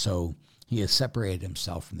 And so he has separated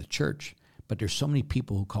himself from the church. But there's so many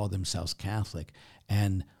people who call themselves Catholic.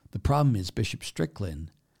 And the problem is Bishop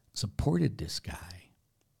Strickland supported this guy.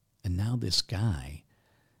 And now this guy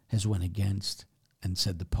has went against and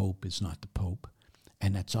said the Pope is not the Pope.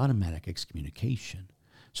 And that's automatic excommunication.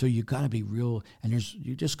 So you got to be real, and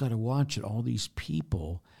you just got to watch it. All these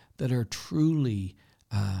people that are truly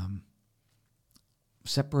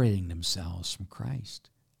separating themselves from Christ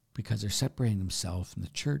because they're separating themselves from the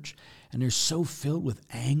church, and they're so filled with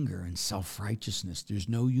anger and self-righteousness. There's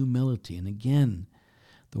no humility. And again,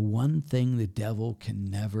 the one thing the devil can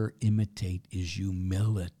never imitate is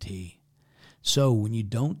humility. So when you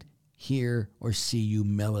don't hear or see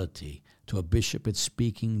humility to a bishop that's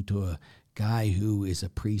speaking, to a guy who is a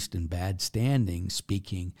priest in bad standing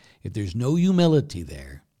speaking, if there's no humility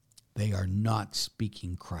there, they are not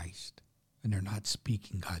speaking Christ, and they're not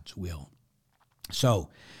speaking God's will. So,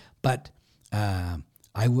 but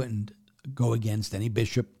I wouldn't go against any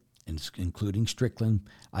bishop, including Strickland.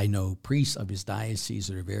 I know priests of his diocese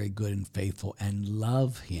that are very good and faithful and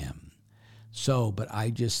love him. So, but I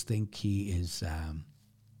just think he is,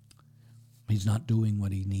 he's not doing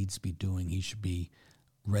what he needs to be doing. He should be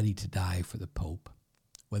ready to die for the Pope,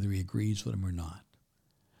 whether he agrees with him or not.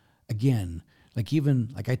 Again, like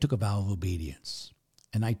I took a vow of obedience,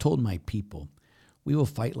 and I told my people, we will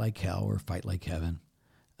fight like hell or fight like heaven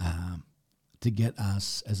to get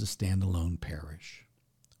us as a standalone parish.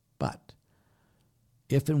 But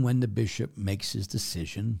if and when the bishop makes his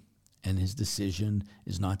decision, and his decision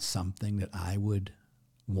is not something that I would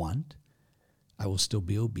want, I will still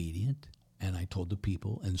be obedient. And I told the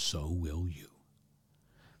people, and so will you.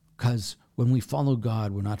 Because when we follow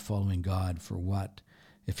God, we're not following God for what?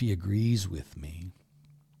 If he agrees with me.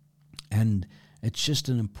 And it's just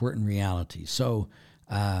an important reality. So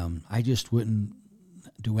I just wouldn't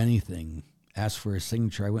do anything. Ask for a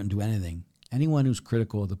signature, I wouldn't do anything. Anyone who's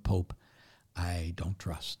critical of the Pope, I don't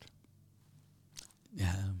trust.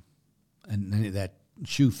 And that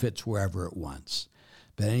shoe fits wherever it wants.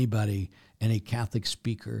 But anybody, any Catholic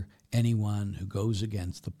speaker, anyone who goes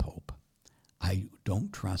against the Pope, I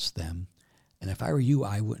don't trust them. And if I were you,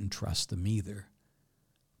 I wouldn't trust them either,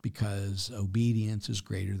 because obedience is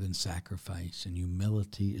greater than sacrifice, and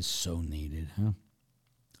humility is so needed.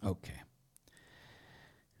 Okay.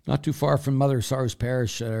 Not too far from Mother Sorrow's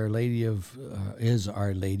Parish, Our Lady of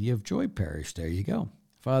Joy Parish. There you go.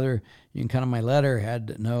 Father, you can count on my letter.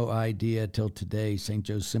 Had no idea till today. St.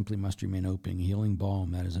 Joe's simply must remain open. Healing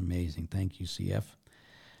balm. That is amazing. Thank you, CF.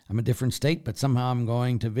 I'm a different state, but somehow I'm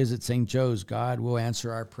going to visit St. Joe's. God will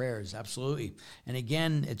answer our prayers. Absolutely. And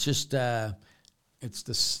again, it's just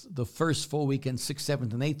it's the first full weekend, 6th,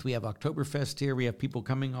 7th, and 8th. We have Oktoberfest here. We have people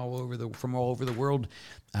coming from all over the world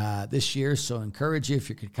this year. So I encourage you, if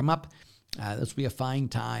you could come up. This will be a fine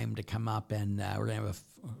time to come up, and we're going to have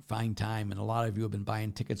a fine time. And a lot of you have been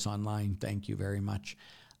buying tickets online. Thank you very much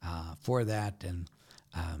for that. And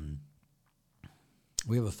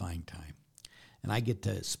we have a fine time. And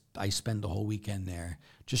I spend the whole weekend there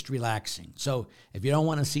just relaxing. So if you don't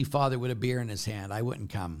want to see Father with a beer in his hand, I wouldn't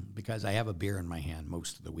come, because I have a beer in my hand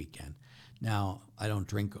most of the weekend. Now, I don't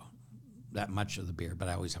drink that much of the beer, but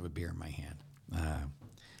I always have a beer in my hand.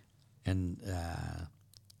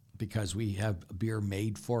 Because we have a beer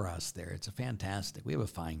made for us there. It's we have a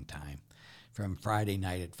fine time. From Friday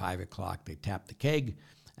night at 5 o'clock, they tap the keg,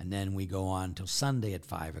 and then we go on till Sunday at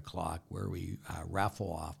 5 o'clock, where we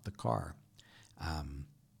raffle off the car.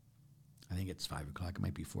 I think it's 5 o'clock. It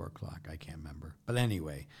might be 4 o'clock. I can't remember. But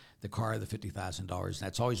anyway, the car, the $50,000.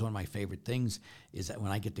 That's always one of my favorite things, is that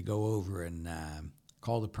when I get to go over and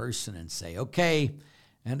call the person and say, okay.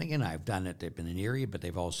 And again, I've done it. They've been in Erie, but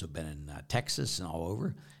they've also been in Texas and all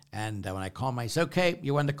over. And when I call them, I say, okay,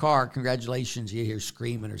 you won the car. Congratulations. You hear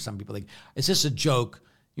screaming, or some people think, is this a joke?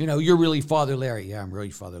 You know, you're really Father Larry. Yeah, I'm really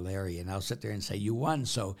Father Larry. And I'll sit there and say, you won,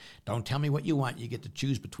 so don't tell me what you want. You get to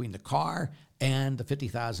choose between the car and the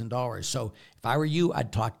 $50,000. So if I were you,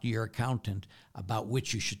 I'd talk to your accountant about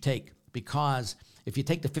which you should take. Because if you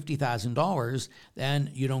take the $50,000,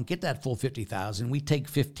 then you don't get that full $50,000. We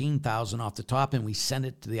take $15,000 off the top, and we send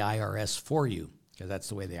it to the IRS for you, because that's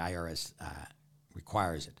the way the IRS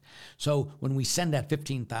requires it. So when we send that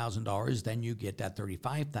 $15,000, then you get that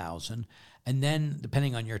 $35,000. And then,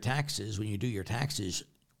 depending on your taxes, when you do your taxes,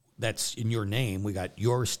 that's in your name. We got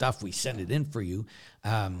your stuff. We send it in for you.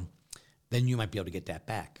 Then you might be able to get that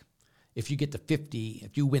back. If you get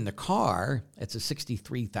if you win the car, it's a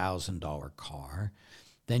 $63,000 car.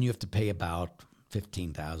 Then you have to pay about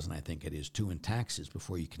 $15,000, I think it is, too, in taxes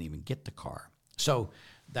before you can even get the car. So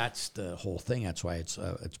that's the whole thing. That's why it's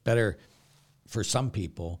better for some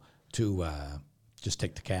people to just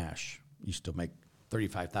take the cash. You still make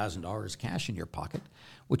 $35,000 cash in your pocket,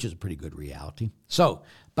 which is a pretty good reality. So,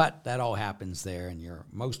 but that all happens there, and you're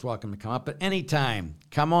most welcome to come up at any time.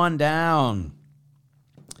 Come on down.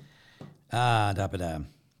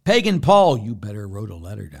 Pagan Paul, you better wrote a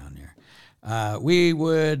letter down there. We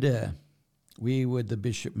would the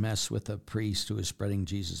bishop mess with a priest who is spreading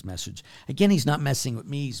Jesus' message? Again, he's not messing with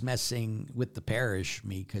me. He's messing with the parish,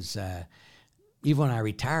 me, because even when I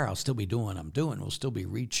retire, I'll still be doing what I'm doing. We'll still be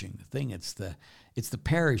reaching. The thing, it's the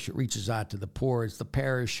parish that reaches out to the poor. It's the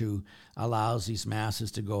parish who allows these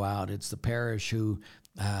masses to go out. It's the parish who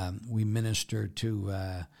we minister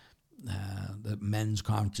to. The men's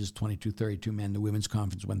conference is 32 men. The women's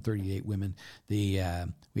conference, 138 women. We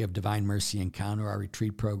have Divine Mercy Encounter, our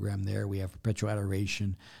retreat program there. We have Perpetual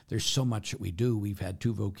Adoration. There's so much that we do. We've had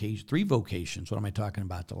 3 vocations. What am I talking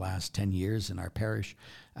about? The last 10 years in our parish.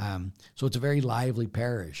 So it's a very lively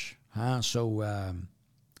parish. So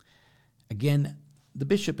again, the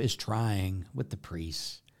bishop is trying with the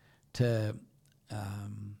priests to.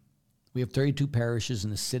 We have 32 parishes in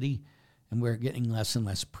the city. And we're getting less and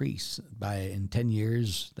less priests. In 10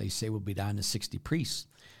 years, they say we'll be down to 60 priests.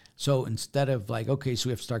 So instead of like, okay, so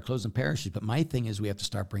we have to start closing parishes. But my thing is we have to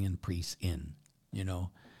start bringing priests in,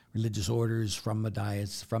 religious orders from the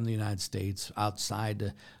diocese, from the United States,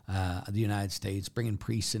 outside the United States, bringing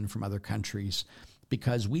priests in from other countries.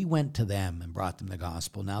 Because we went to them and brought them the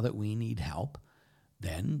gospel. Now that we need help,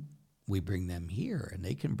 then we bring them here, and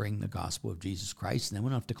they can bring the gospel of Jesus Christ, and then we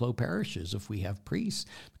don't have to close parishes if we have priests,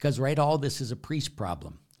 because all this is a priest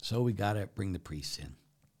problem. So we got to bring the priests in.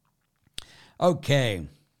 Okay.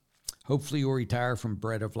 Hopefully you'll retire from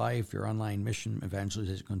Bread of Life. Your online mission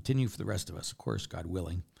evangelization continue for the rest of us, of course, God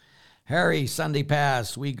willing. Harry, Sunday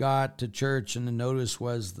passed. We got to church, and the notice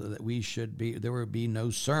was that there would be no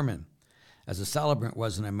sermon, as the celebrant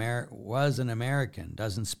was an American,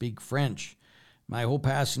 doesn't speak French. My whole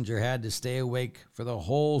passenger had to stay awake for the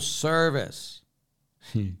whole service.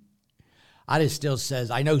 It still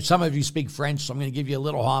says, I know some of you speak French, so I'm going to give you a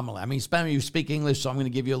little homily. I mean, some of you speak English, so I'm going to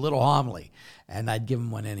give you a little homily. And I'd give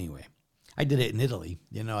them one anyway. I did it in Italy.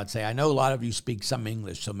 I'd say, I know a lot of you speak some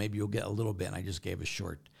English, so maybe you'll get a little bit. And I just gave a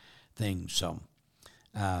short thing. So,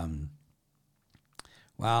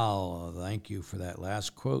 well, thank you for that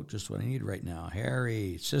last quote. Just what I need right now.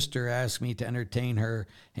 Harry, sister asked me to entertain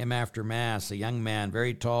him after Mass, a young man,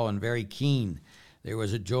 very tall and very keen. There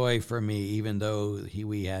was a joy for me, even though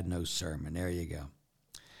we had no sermon. There you go.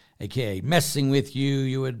 Okay, messing with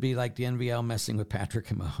you would be like the NVL messing with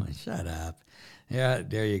Patrick and Mohan. Shut up. Yeah,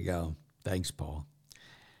 there you go. Thanks, Paul.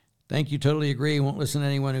 Thank you, totally agree. Won't listen to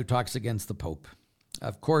anyone who talks against the Pope.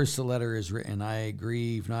 Of course, the letter is written, I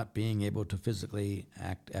grieve not being able to physically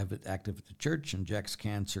active at the church, and Jack's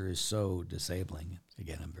cancer is so disabling.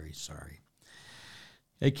 Again, I'm very sorry.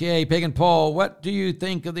 AKA Pagan Paul, what do you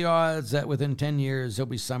think of the odds that within 10 years there'll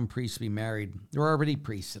be some priests be married? There are already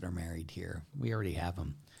priests that are married here. We already have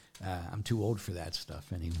them. I'm too old for that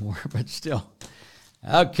stuff anymore, but still.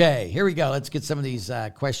 Okay, here we go. Let's get some of these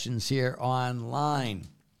questions here online.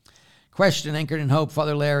 Question, Anchored in Hope.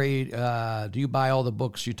 Father Larry, do you buy all the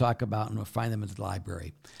books you talk about and find them at the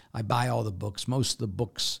library? I buy all the books. Most of the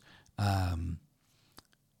books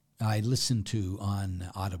I listen to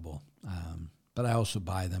on Audible, but I also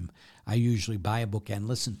buy them. I usually buy a book and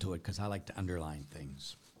listen to it because I like to underline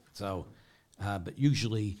things. So, but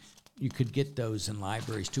usually you could get those in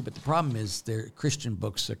libraries too. But the problem is they're Christian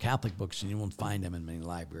books, they're Catholic books, and you won't find them in many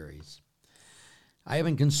libraries. I have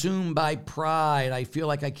been consumed by pride. I feel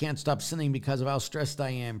like I can't stop sinning because of how stressed I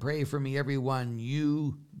am. Pray for me, everyone.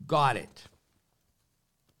 You got it.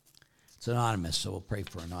 It's anonymous, so we'll pray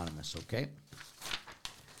for anonymous, okay?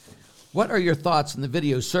 What are your thoughts on the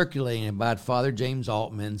video circulating about Father James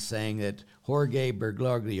Altman saying that Jorge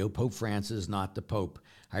Bergoglio, Pope Francis, is not the Pope?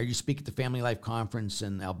 I heard you speak at the Family Life Conference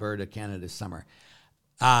in Alberta, Canada this summer.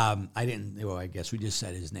 I guess we just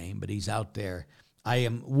said his name, but he's out there. I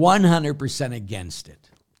am 100% against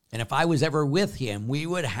it. And if I was ever with him, we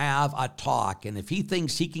would have a talk. And if he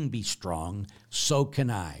thinks he can be strong, so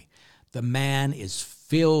can I. The man is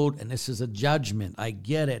filled, and this is a judgment. I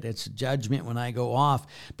get it. It's a judgment when I go off.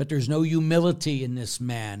 But there's no humility in this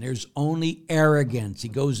man. There's only arrogance. He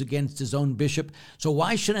goes against his own bishop. So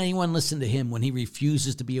why should anyone listen to him when he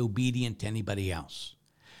refuses to be obedient to anybody else?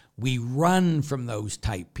 We run from those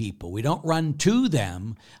type people. We don't run to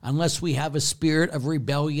them unless we have a spirit of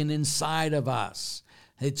rebellion inside of us.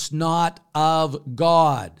 It's not of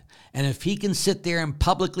God. And if he can sit there and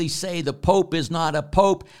publicly say the Pope is not a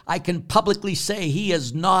Pope, I can publicly say he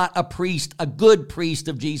is not a priest, a good priest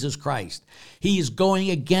of Jesus Christ. He is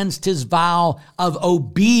going against his vow of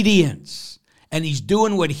obedience. And he's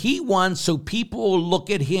doing what he wants so people will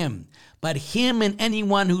look at him. But him and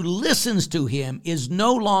anyone who listens to him is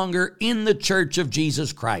no longer in the church of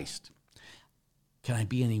Jesus Christ. Can I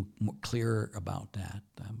be any more clearer about that?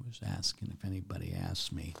 I was asking if anybody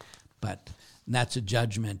asked me. But that's a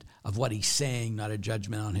judgment of what he's saying, not a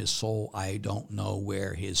judgment on his soul. I don't know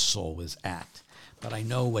where his soul is at. But I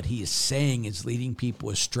know what he is saying is leading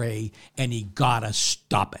people astray, and he gotta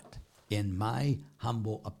stop it, in my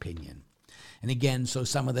humble opinion. And again, so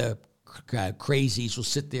some of the crazies will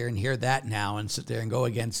sit there and hear that now and sit there and go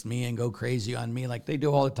against me and go crazy on me like they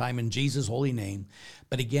do all the time in Jesus' holy name.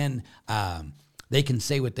 But again, they can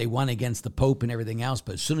say what they want against the Pope and everything else,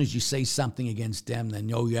 but as soon as you say something against them,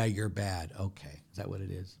 then, oh, yeah, you're bad. Okay, is that what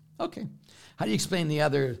it is? Okay. How do you explain the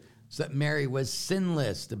other, that Mary was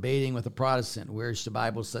sinless, debating with a Protestant, where the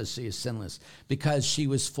Bible says she is sinless? Because she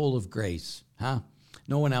was full of grace, huh?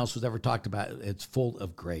 No one else was ever talked about. It's full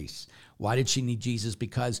of grace. Why did she need Jesus?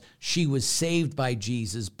 Because she was saved by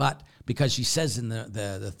Jesus, but because she says in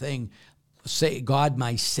the thing, say, God,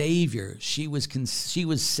 my Savior, she was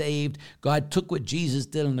saved. God took what Jesus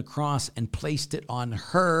did on the cross and placed it on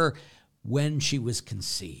her when she was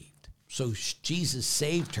conceived. So Jesus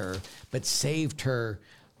saved her, but saved her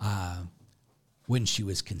when she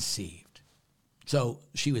was conceived. So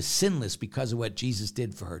she was sinless because of what Jesus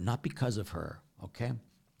did for her, not because of her. Okay?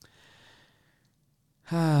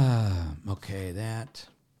 Okay, that.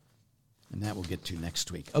 And that we'll get to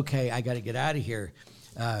next week. Okay, I got to get out of here.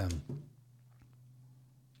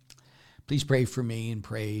 Please pray for me and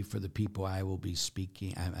pray for the people I will be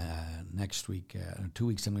speaking next week. 2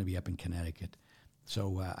 weeks I'm going to be up in Connecticut.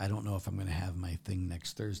 So I don't know if I'm going to have my thing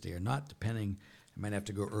next Thursday or not, depending. I might have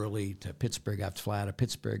to go early to Pittsburgh. I have to fly out of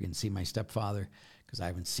Pittsburgh and see my stepfather because I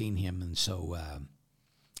haven't seen him. And so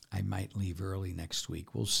I might leave early next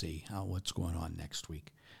week. We'll see what's going on next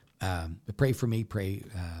week. But pray for me. Pray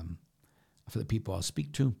for the people I'll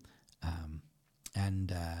speak to.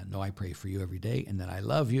 And know I pray for you every day and that I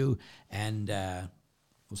love you. And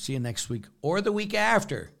we'll see you next week or the week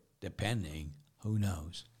after, depending. Who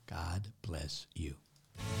knows? God bless you.